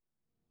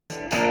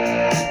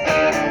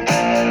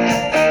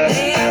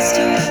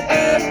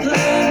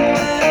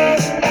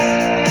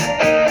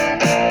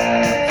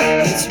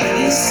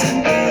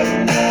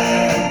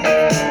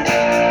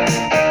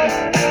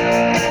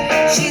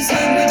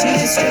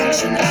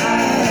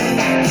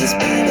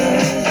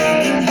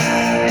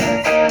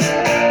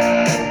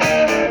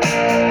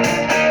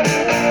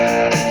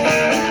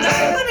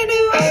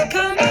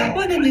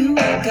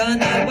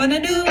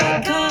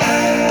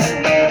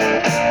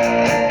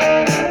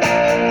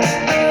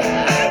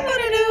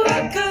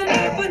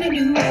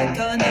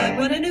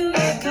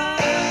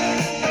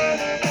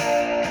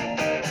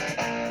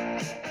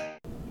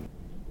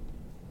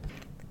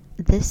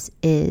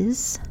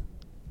is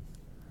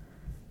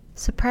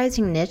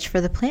Surprising Niche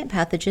for the Plant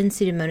Pathogen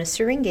Pseudomonas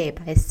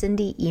syringae by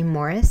Cindy E.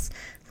 Morris,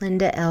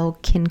 Linda L.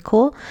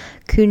 Kinkel,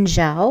 Kun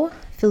Zhao,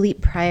 Philippe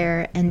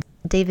Pryor, and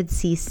David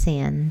C.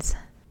 Sands.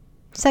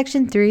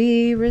 Section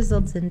 3,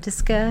 results in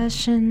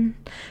discussion.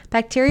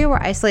 Bacteria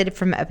were isolated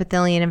from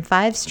epithelium in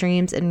 5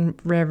 streams and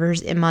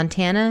rivers in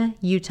Montana,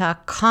 Utah,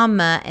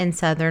 and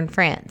southern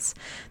France.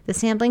 The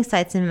sampling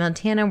sites in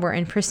Montana were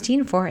in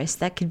pristine forests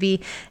that could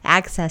be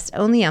accessed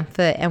only on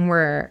foot and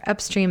were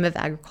upstream of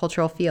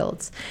agricultural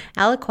fields.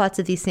 Aliquots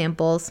of these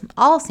samples,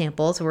 all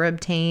samples, were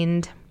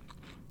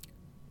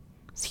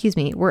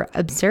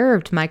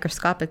observed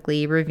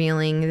microscopically,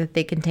 revealing that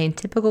they contain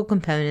typical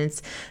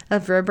components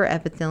of rubber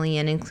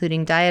epithelium,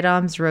 including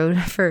diatoms,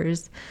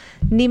 rotifers,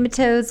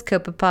 nematodes,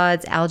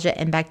 copepods, algae,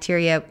 and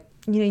bacteria.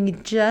 You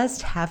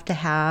just have to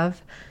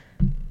have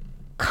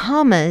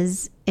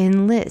commas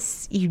in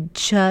lists. You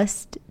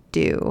just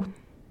do.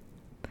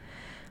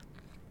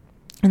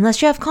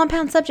 Unless you have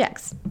compound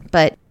subjects,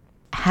 but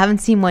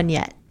haven't seen one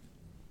yet.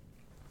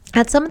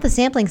 At some of the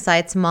sampling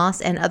sites,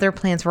 moss and other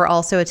plants were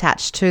also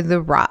attached to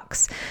the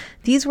rocks.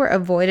 These were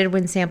avoided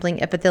when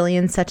sampling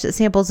epithelium, such that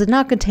samples did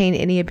not contain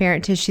any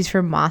apparent tissues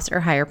from moss or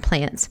higher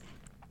plants.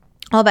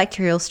 All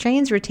bacterial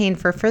strains retained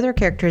for further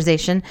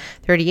characterization,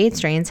 38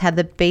 strains, had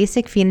the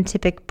basic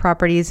phenotypic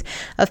properties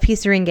of P.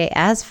 syringae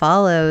as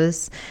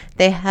follows.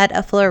 They had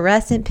a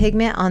fluorescent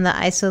pigment on the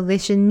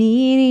isolation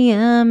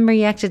medium,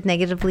 reacted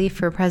negatively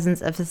for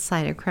presence of the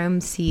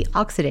cytochrome C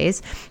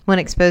oxidase when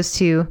exposed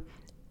to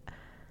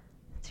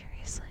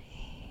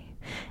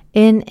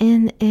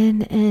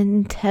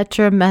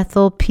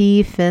tetramethyl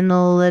P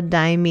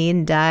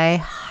phenylidimine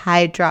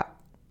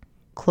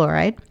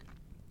dihydrochloride.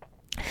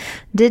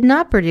 Did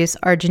not produce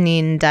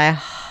arginine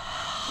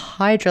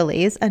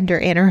dihydrolase under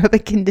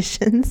anaerobic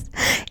conditions,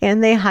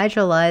 and they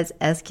hydrolyze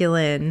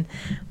esculin.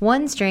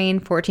 One strain,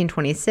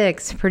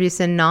 1426,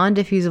 produced a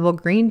non-diffusible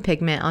green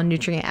pigment on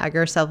nutrient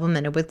agar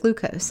supplemented with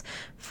glucose,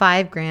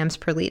 5 grams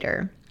per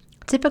liter.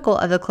 Typical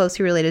of the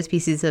closely related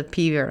species of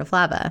P.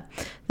 vertiflava.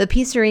 The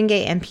P.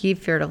 syringae and P.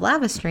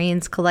 vertiflava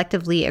strains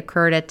collectively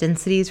occurred at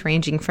densities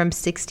ranging from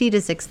 60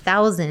 to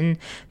 6,000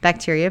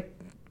 bacteria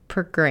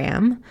per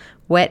gram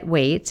wet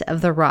weight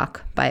of the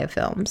rock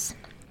biofilms.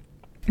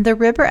 The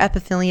rubber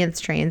epithelium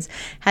strains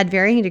had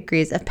varying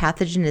degrees of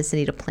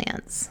pathogenicity to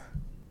plants.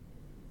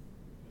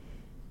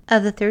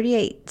 Of the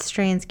 38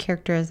 strains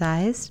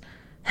characterized,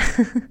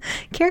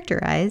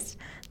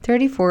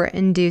 34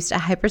 induced a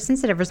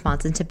hypersensitive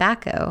response in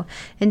tobacco.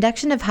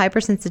 Induction of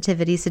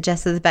hypersensitivity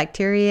suggests that the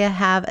bacteria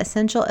have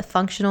essential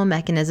functional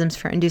mechanisms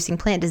for inducing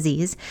plant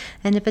disease,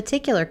 and in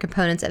particular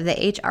components of the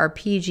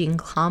HRP gene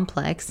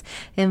complex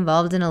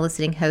involved in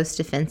eliciting host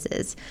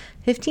defenses.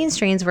 15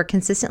 strains were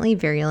consistently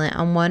virulent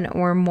on one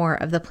or more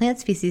of the plant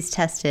species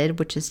tested,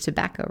 which is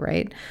tobacco,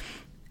 right?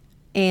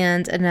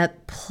 And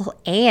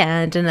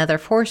another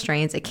 4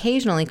 strains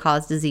occasionally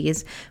cause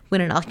disease when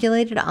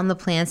inoculated on the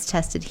plants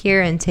tested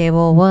here in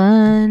Table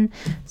 1.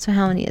 So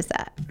how many is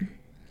that?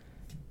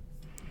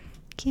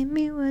 Give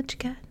me what you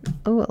got.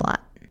 Oh, a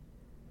lot.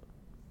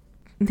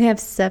 They have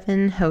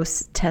 7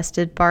 hosts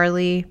tested: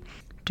 barley,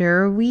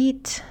 durum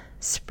wheat,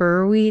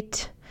 spur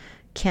wheat,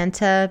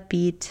 kenta,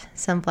 beet,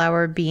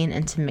 sunflower, bean,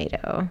 and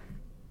tomato.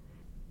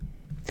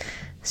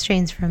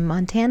 Strains from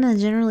Montana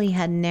generally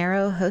had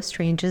narrow host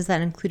ranges that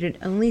included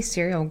only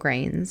cereal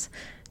grains.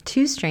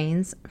 2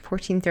 strains,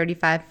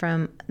 1435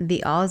 from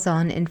the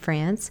Auzon in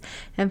France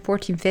and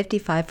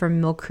 1455 from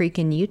Mill Creek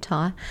in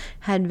Utah,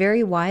 had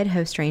very wide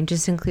host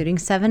ranges, including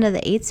 7 of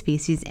the 8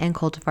 species and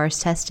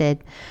cultivars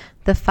tested.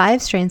 The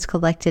 5 strains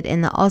collected in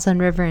the Auzon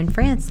River in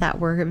France that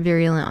were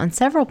virulent on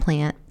several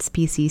plant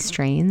species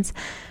strains,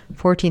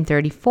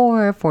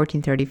 1434,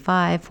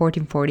 1435,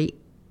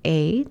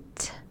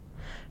 1448,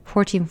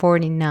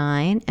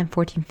 1449 and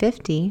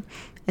 1450,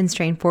 and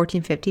strain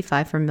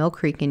 1455 from Mill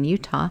Creek in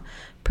Utah,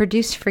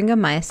 produced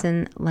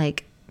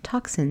phryngomycin-like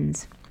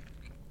toxins,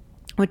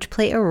 which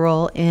play a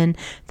role in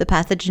the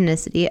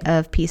pathogenicity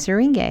of P.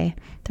 syringae.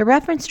 The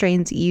reference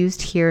strains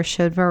used here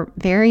showed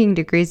varying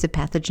degrees of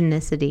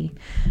pathogenicity.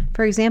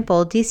 For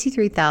example,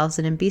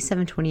 DC3000 and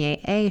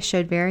B728A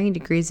showed varying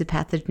degrees of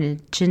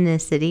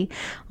pathogenicity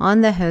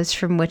on the hosts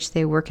from which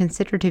they were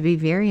considered to be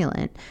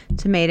virulent,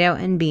 tomato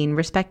and bean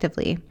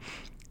respectively,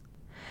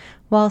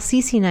 while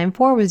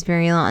CC94 was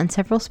virulent on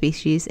several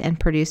species and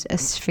produced a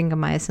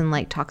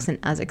phryngomycin-like toxin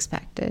as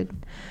expected.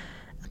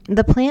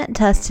 The plant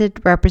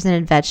tested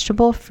represented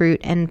vegetable, fruit,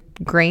 and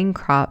grain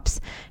crops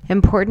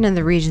important in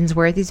the regions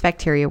where these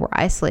bacteria were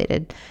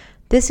isolated.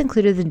 This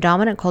included the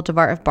dominant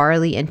cultivar of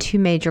barley and 2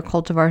 major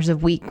cultivars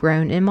of wheat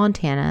grown in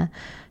Montana,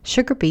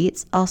 sugar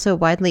beets, also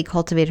widely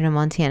cultivated in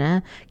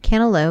Montana,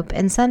 cantaloupe,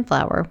 and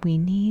sunflower. We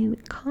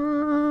need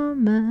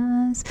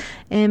commas.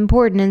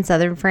 Important in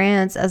southern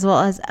France, as well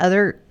as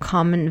other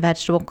common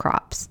vegetable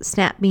crops,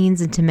 snap beans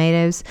and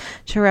tomatoes,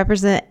 to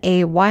represent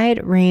a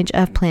wide range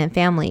of plant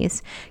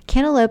families.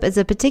 Cantaloupe is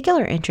of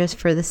particular interest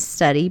for the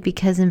study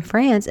because in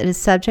France it is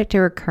subject to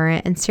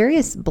recurrent and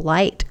serious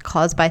blight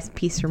caused by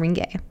P.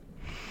 syringae.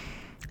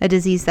 a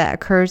disease that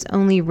occurs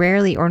only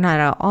rarely or not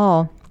at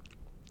all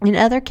in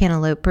other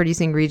cantaloupe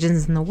producing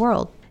regions in the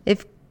world.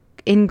 If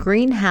in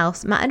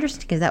greenhouse, my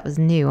understanding is that was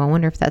new. I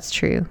wonder if that's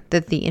true,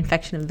 that the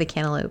infection of the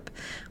cantaloupe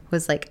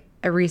was like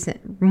a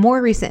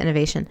more recent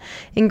innovation.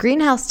 In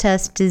greenhouse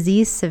tests,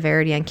 disease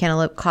severity on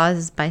cantaloupe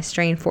caused by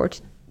strain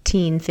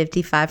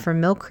 1455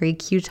 from Mill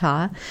Creek,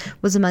 Utah,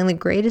 was among the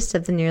greatest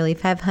of the nearly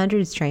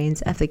 500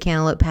 strains of the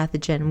cantaloupe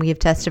pathogen we have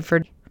tested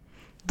for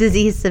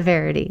disease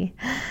severity.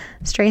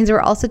 Strains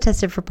were also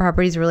tested for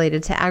properties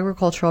related to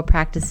agricultural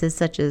practices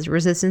such as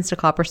resistance to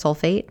copper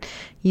sulfate,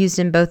 used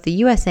in both the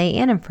USA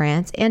and in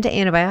France, and to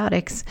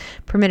antibiotics,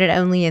 permitted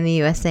only in the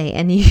USA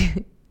and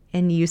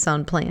use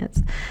on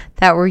plants,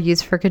 that were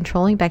used for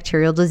controlling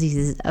bacterial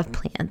diseases of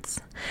plants.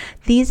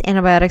 These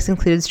antibiotics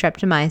included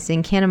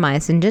streptomycin,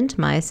 kanamycin,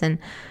 gentamicin,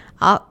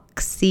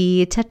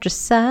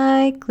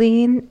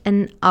 oxytetracycline,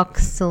 and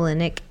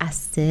oxalic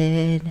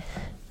acid.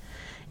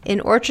 In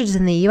orchards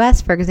in the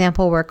U.S., for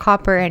example, where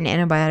copper and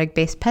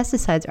antibiotic-based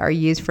pesticides are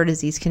used for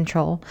disease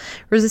control,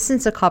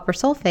 resistance to copper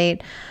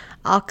sulfate,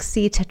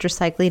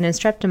 oxytetracycline, and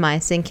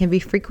streptomycin can be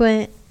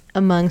frequent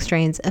among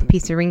strains of P.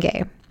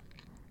 syringae.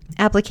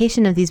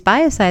 Application of these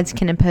biocides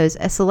can impose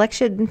a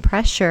selection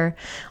pressure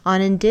on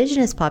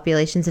indigenous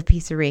populations of P.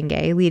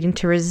 syringae, leading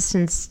to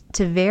resistance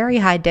to very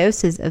high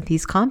doses of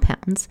these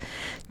compounds.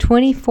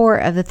 24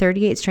 of the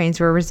 38 strains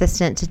were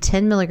resistant to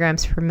 10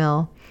 milligrams per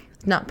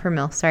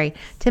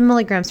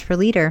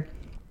liter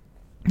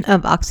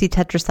of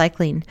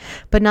oxytetracycline,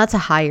 but not to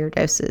higher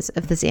doses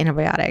of this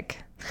antibiotic.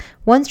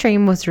 One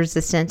strain was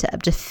resistant to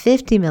up to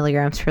 50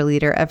 milligrams per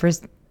liter of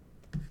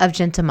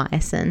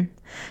gentamicin.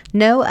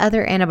 No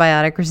other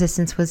antibiotic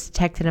resistance was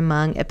detected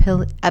among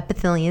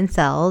epithelial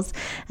cells,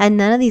 and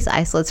none of these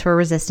isolates were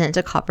resistant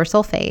to copper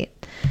sulfate,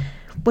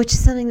 which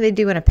is something they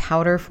do in a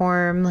powder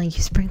form, like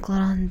you sprinkle it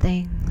on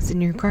things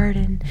in your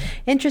garden.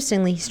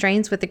 Interestingly,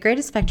 strains with the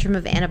greatest spectrum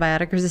of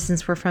antibiotic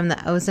resistance were from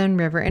the Ozone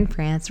River in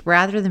France,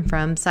 rather than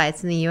from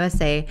sites in the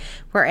USA,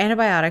 where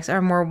antibiotics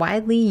are more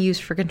widely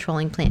used for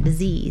controlling plant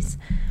disease.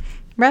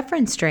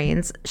 Reference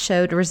strains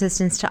showed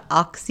resistance to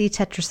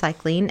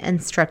oxytetracycline and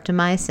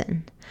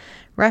streptomycin.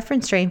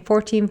 Reference strain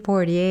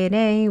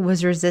 1448A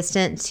was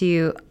resistant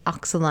to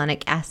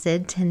oxalic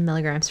acid, 10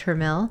 milligrams per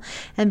mil,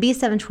 and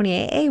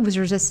B728A was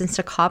resistant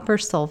to copper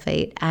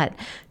sulfate at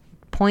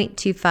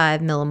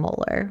 0.25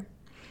 millimolar.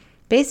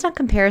 Based on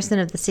comparison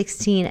of the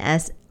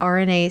 16S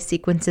RNA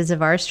sequences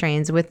of our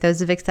strains with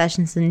those of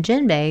accessions in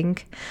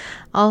GenBank,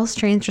 all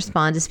strains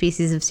respond to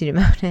species of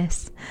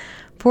Pseudomonas.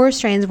 4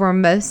 strains were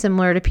most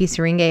similar to P.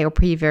 syringae or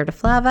P.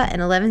 vertiflava,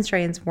 and 11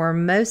 strains were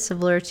most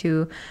similar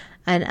to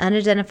an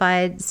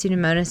unidentified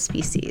Pseudomonas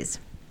species.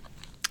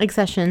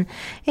 Accession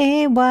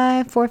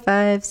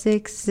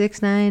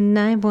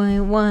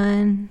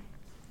AY456699.1.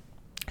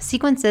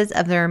 Sequences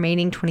of the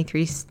remaining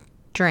 23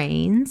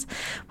 strains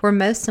were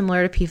most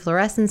similar to P.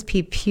 fluorescens,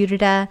 P.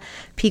 putida,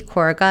 P.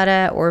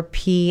 corrugata, or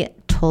P.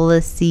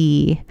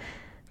 tulisi.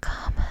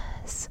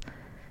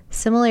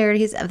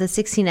 Similarities of the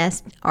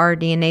 16S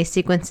rDNA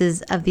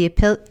sequences of the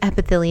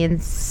epithelial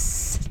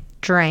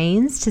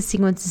strains to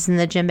sequences in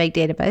the GenBank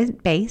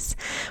database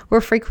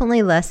were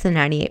frequently less than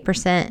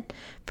 98%.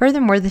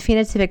 Furthermore, the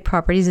phenotypic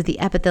properties of the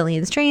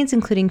epithelial strains,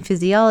 including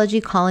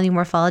physiology, colony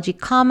morphology,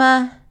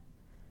 and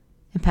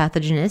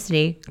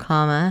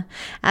pathogenicity,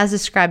 as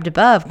described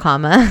above,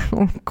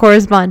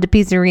 correspond to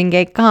P.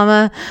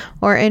 syringae,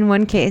 or in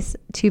one case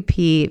to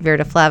P.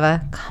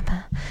 vertiflava,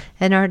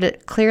 and are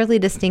clearly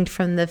distinct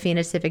from the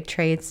phenotypic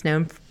traits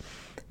known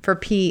for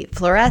P.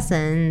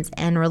 fluorescens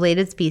and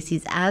related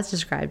species as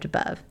described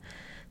above.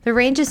 The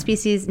range of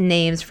species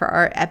names for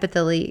our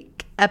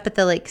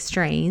epithelic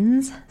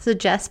strains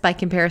suggests, by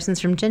comparisons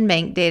from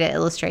GenBank data,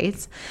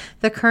 illustrates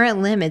the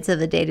current limits of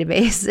the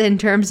database in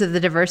terms of the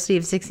diversity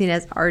of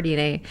 16S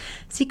rDNA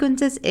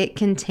sequences it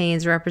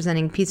contains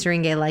representing P.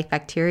 syringae-like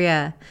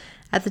bacteria.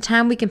 At the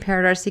time we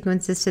compared our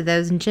sequences to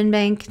those in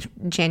GenBank,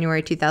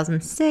 January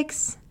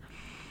 2006,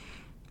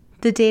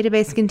 the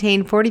database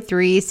contained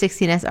 43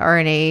 16S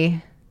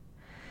RNA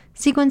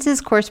sequences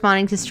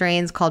corresponding to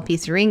strains called P.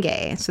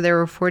 syringae. So there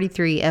were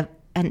 43 of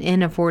an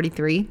N of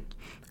 43.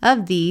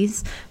 Of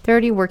these,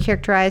 30 were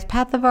characterized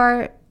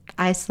pathovar,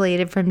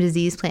 isolated from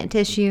diseased plant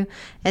tissue,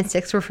 and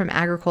 6 were from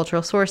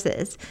agricultural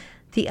sources.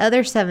 The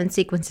other 7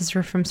 sequences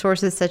were from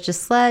sources such as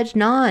sludge,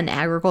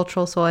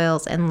 non-agricultural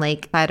soils, and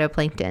lake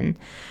phytoplankton.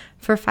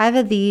 For 5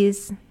 of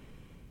these,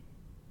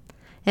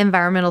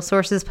 environmental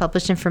sources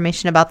published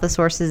information about the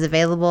sources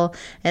available.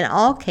 In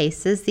all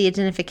cases, the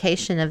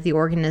identification of the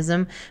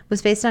organism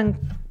was based on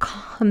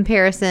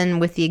comparison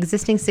with the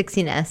existing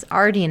 16S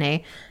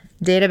rDNA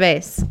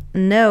database.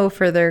 No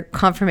further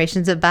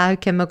confirmations of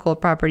biochemical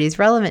properties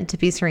relevant to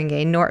P.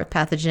 syringae nor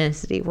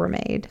pathogenicity were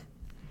made.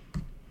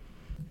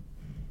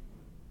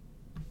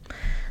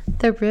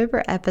 The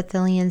river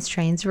epithelial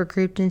strains were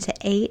grouped into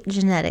 8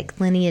 genetic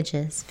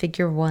lineages.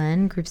 Figure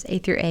 1, groups A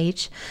through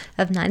H,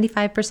 of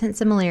 95%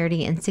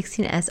 similarity in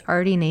 16S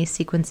rDNA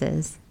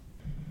sequences.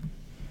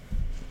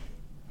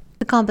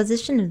 The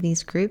composition of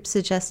these groups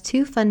suggests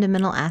two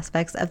fundamental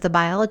aspects of the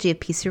biology of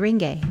P.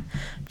 syringae.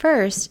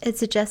 First, it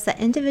suggests that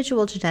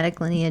individual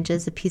genetic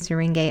lineages of P.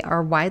 syringae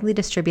are widely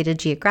distributed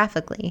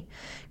geographically.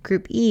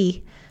 Group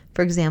E,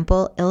 for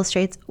example,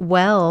 illustrates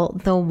well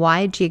the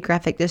wide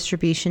geographic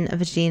distribution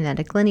of a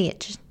genetic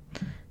lineage.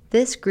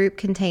 This group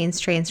contains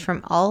strains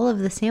from all of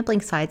the sampling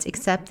sites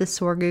except the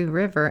Sorgue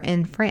River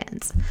in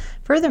France.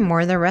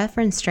 Furthermore, the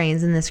reference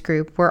strains in this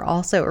group were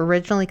also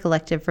originally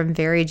collected from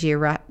very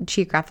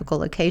geographical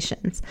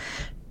locations.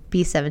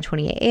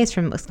 B728A is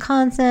from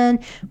Wisconsin,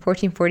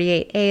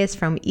 1448A is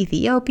from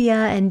Ethiopia,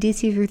 and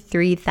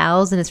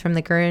DC3000 is from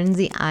the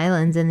Guernsey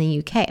Islands in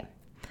the UK.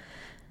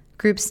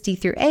 Groups D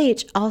through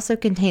H also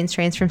contain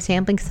strains from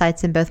sampling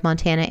sites in both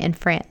Montana and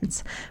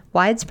France.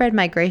 Widespread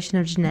migration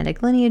of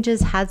genetic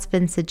lineages has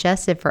been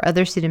suggested for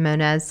other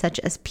pseudomonads such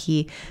as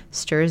P.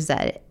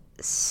 stutzeri.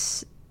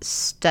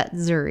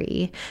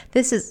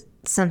 This is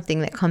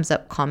something that comes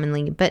up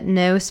commonly, but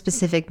no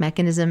specific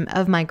mechanism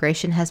of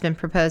migration has been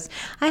proposed.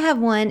 I have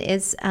one.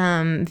 It's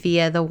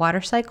via the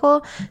water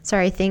cycle.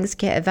 Things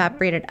get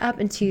evaporated up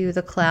into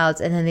the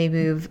clouds and then they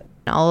move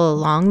all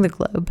along the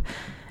globe.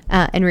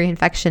 And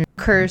reinfection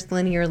occurs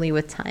linearly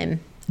with time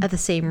at the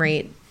same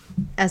rate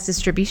as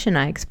distribution,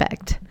 I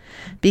expect,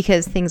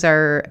 because things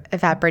are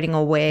evaporating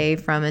away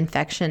from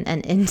infection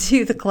and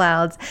into the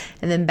clouds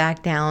and then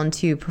back down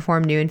to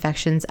perform new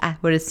infections, I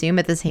would assume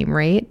at the same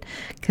rate,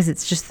 because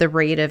it's just the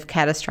rate of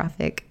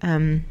catastrophic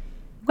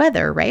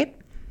weather, right?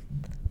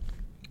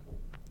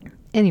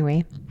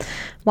 Anyway,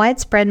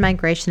 widespread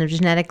migration of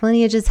genetic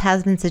lineages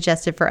has been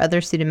suggested for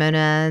other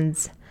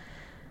pseudomonads.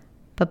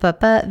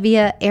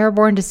 Via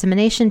airborne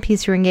dissemination, P.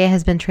 syringae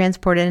has been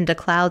transported into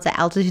clouds at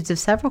altitudes of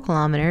several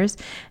kilometers,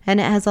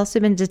 and it has also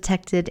been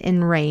detected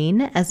in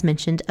rain, as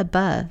mentioned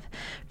above.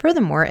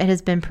 Furthermore, it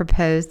has been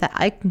proposed that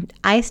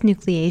ice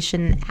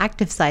nucleation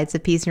active sites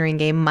of P.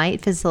 syringae might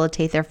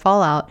facilitate their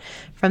fallout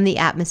from the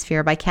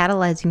atmosphere by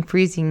catalyzing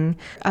freezing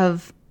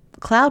of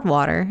cloud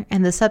water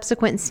and the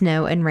subsequent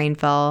snow and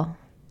rainfall.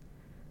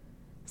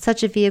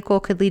 Such a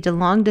vehicle could lead to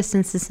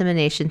long-distance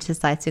dissemination to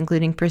sites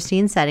including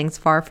pristine settings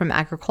far from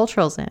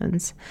agricultural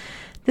zones.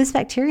 This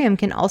bacterium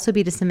can also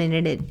be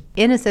disseminated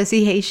in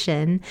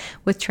association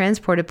with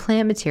transported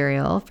plant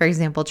material, for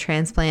example,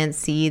 transplants,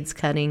 seeds,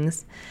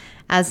 cuttings.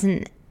 As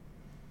an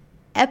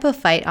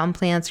epiphyte on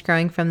plants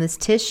growing from this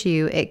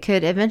tissue, it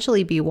could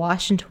eventually be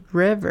washed into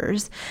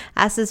rivers,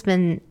 as has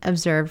been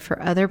observed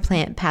for other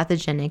plant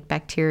pathogenic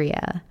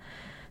bacteria.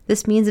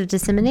 This means of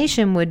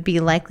dissemination would be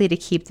likely to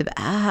keep the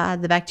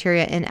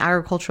bacteria in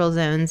agricultural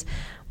zones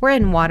or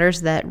in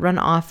waters that run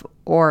off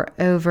or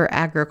over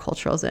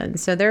agricultural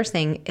zones. So they're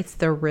saying it's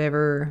the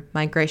river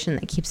migration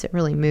that keeps it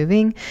really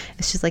moving.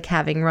 It's just like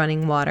having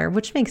running water,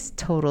 which makes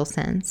total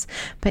sense.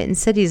 But in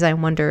cities, I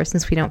wonder,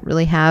 since we don't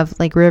really have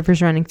like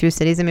rivers running through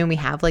cities, I mean, we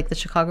have like the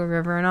Chicago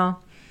River and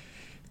all,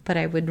 but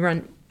I would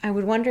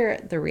wonder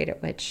the rate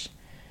at which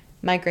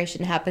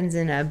migration happens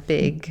in a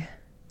big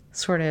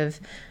sort of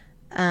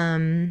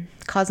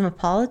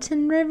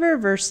cosmopolitan river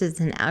versus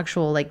an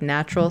actual like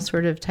natural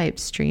sort of type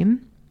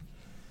stream.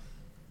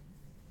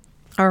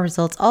 Our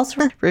results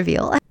also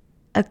reveal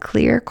a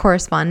clear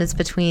correspondence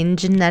between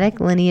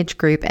genetic lineage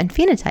group and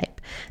phenotype.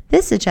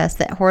 This suggests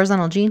that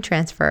horizontal gene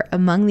transfer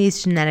among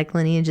these genetic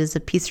lineages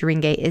of P.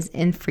 syringae is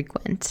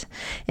infrequent.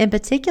 In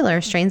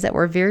particular, strains that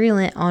were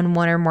virulent on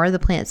one or more of the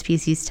plant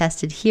species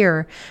tested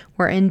here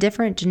were in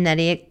different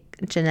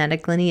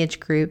genetic lineage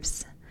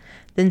groups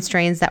than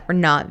strains that were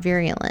not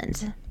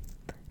virulent.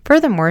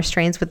 Furthermore,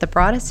 strains with the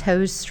broadest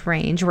host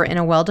range were in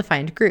a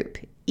well-defined group,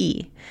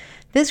 E.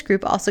 This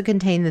group also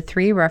contained the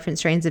 3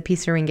 reference strains of P.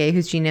 syringae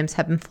whose genomes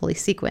have been fully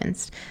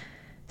sequenced.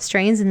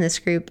 Strains in this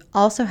group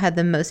also had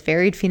the most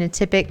varied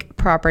phenotypic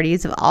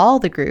properties of all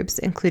the groups,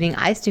 including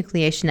ice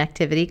nucleation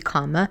activity,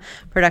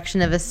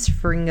 production of a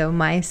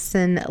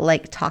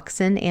sphingomycin-like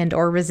toxin and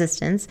or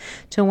resistance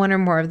to one or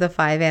more of the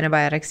 5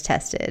 antibiotics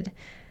tested.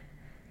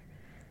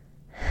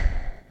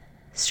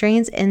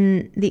 Strains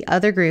in the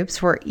other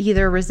groups were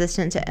either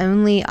resistant to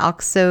only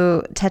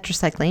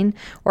oxotetracycline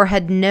or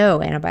had no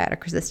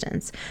antibiotic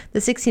resistance. The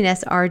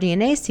 16S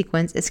rDNA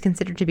sequence is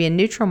considered to be a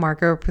neutral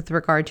marker with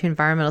regard to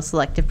environmental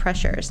selective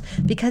pressures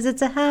because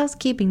it's a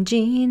housekeeping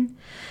gene.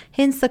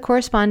 Hence, the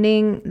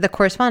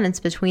correspondence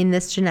between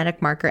this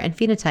genetic marker and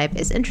phenotype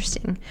is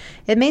interesting.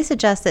 It may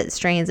suggest that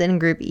strains in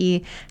group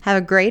E have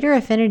a greater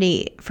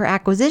affinity for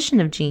acquisition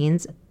of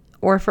genes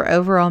or for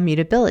overall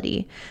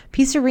mutability.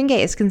 P.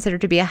 syringae is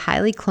considered to be a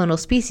highly clonal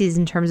species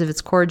in terms of its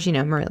core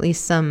genome, or at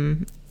least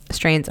some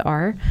strains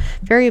are.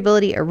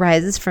 Variability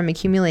arises from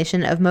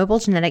accumulation of mobile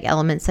genetic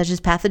elements such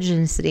as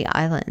pathogenicity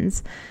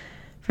islands.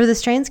 For the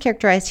strains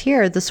characterized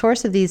here, the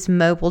source of these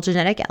mobile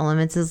genetic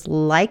elements is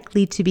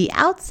likely to be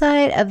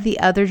outside of the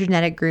other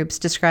genetic groups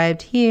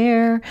described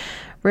here.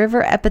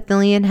 River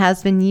epithelium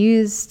has been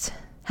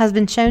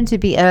shown to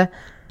be a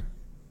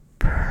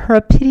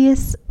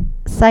propitious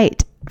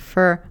site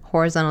for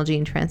horizontal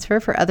gene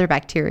transfer for other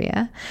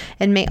bacteria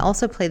and may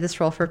also play this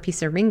role for P.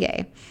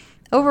 syringae.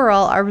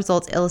 Overall, our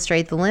results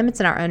illustrate the limits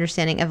in our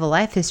understanding of the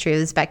life history of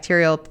this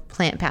bacterial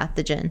plant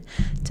pathogen.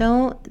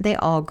 Don't they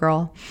all,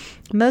 girl?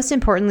 Most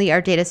importantly,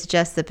 our data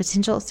suggests the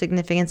potential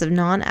significance of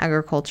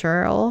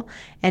non-agricultural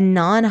and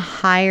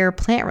non-higher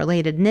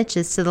plant-related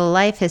niches to the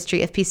life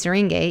history of P.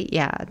 syringae.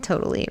 Yeah,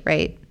 totally,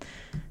 right?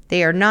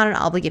 They are not an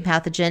obligate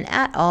pathogen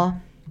at all.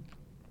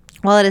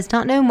 While it is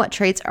not known what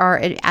traits are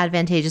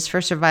advantageous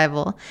for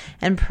survival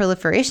and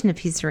proliferation of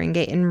P.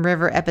 syringae in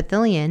river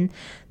epithelium,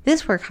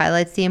 this work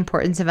highlights the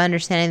importance of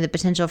understanding the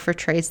potential for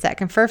traits that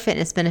confer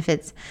fitness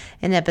benefits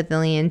in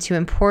epithelium to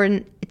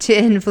influence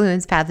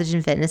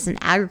pathogen fitness in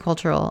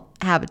agricultural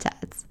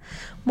habitats.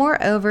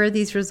 Moreover,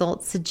 these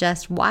results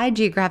suggest wide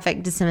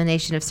geographic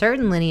dissemination of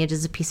certain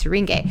lineages of P.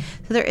 syringae,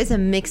 so there is a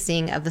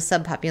mixing of the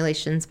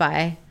subpopulations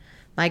by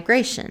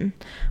migration.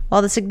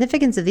 While the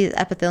significance of these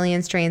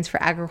epithelium strains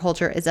for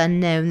agriculture is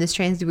unknown, the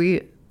strains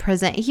we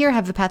present here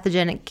have a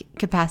pathogenic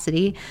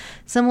capacity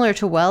similar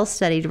to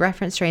well-studied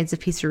reference strains of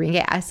P.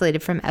 syringae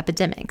isolated from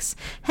epidemics.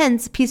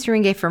 Hence, P.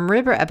 syringae from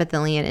river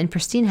epithelium in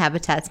pristine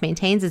habitats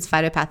maintains its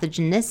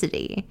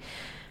phytopathogenicity.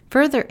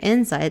 Further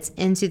insights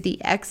into the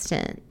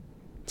extent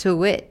to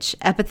which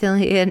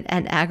epithelium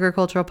and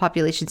agricultural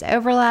populations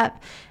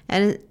overlap,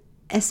 and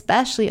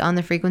especially on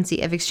the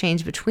frequency of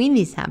exchange between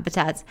these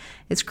habitats,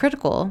 is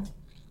critical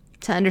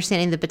to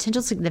understanding the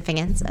potential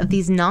significance of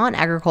these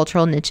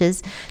non-agricultural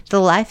niches to the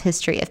life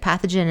history of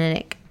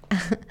pathogenic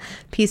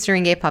P.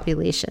 syringae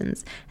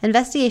populations.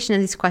 Investigation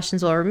of these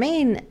questions will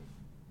remain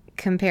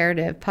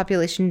comparative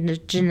population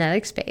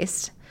genetics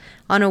based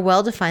on a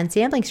well-defined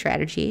sampling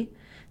strategy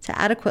to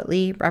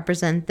adequately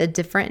represent the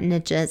different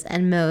niches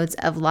and modes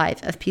of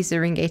life of P.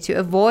 syringae to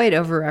avoid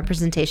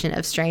overrepresentation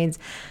of strains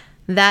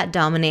that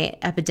dominate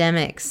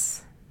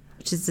epidemics,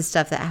 which is the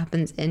stuff that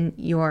happens in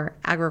your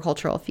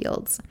agricultural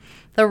fields.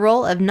 The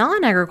role of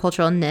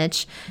non-agricultural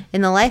niche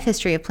in the life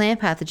history of plant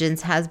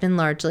pathogens has been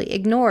largely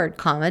ignored,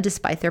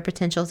 despite their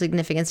potential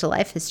significance to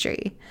life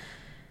history.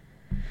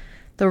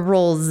 The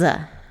roles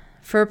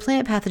for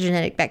plant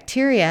pathogenic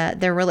bacteria,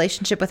 their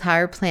relationship with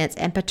higher plants,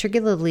 and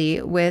particularly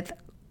with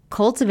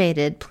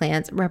cultivated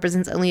plants,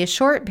 represents only a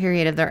short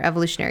period of their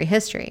evolutionary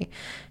history.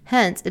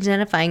 Hence,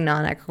 identifying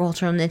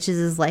non-agricultural niches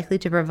is likely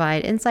to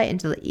provide insight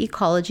into the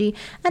ecology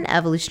and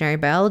evolutionary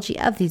biology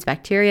of these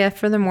bacteria.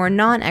 Furthermore,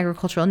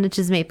 non-agricultural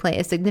niches may play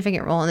a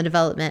significant role in the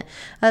development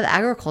of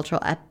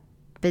agricultural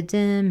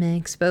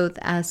epidemics, both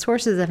as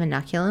sources of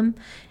inoculum,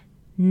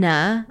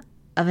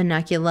 of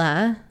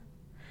inocula,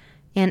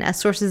 and as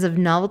sources of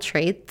novel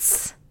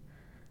traits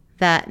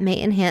that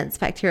may enhance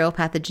bacterial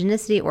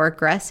pathogenicity or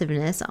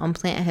aggressiveness on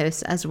plant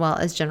hosts, as well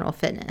as general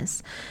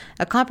fitness.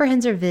 A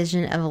comprehensive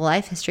vision of the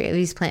life history of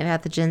these plant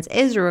pathogens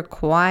is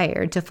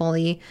required to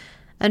fully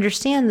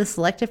understand the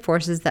selective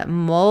forces that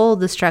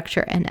mold the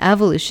structure and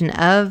evolution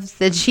of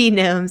the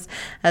genomes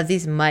of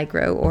these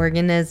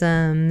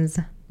microorganisms.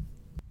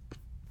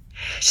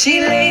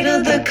 She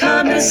ladled the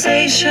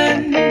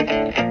conversation,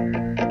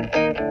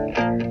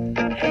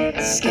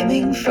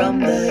 skimming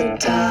from the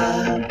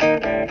top.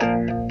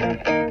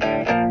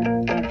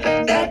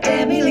 That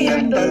damn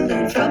helium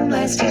balloon from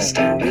last year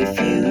still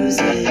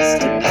refuses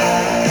to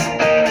pop.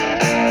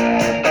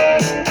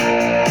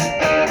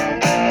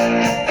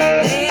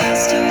 They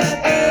asked her what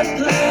the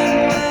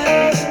plan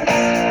was.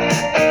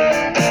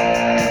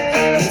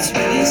 It's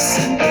really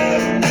simple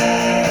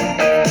now.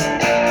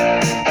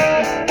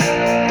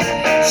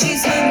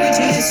 She's hungry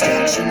to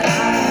distraction. I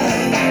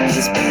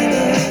is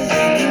better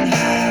hanging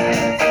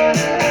high.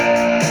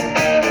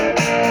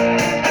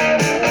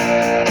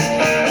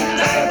 And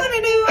I want a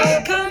new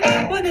icon. I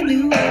want a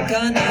new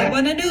icon. I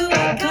want a new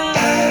icon.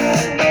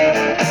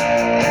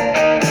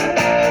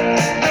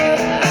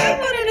 I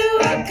want a new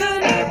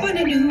icon. I want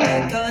a new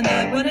icon. I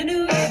want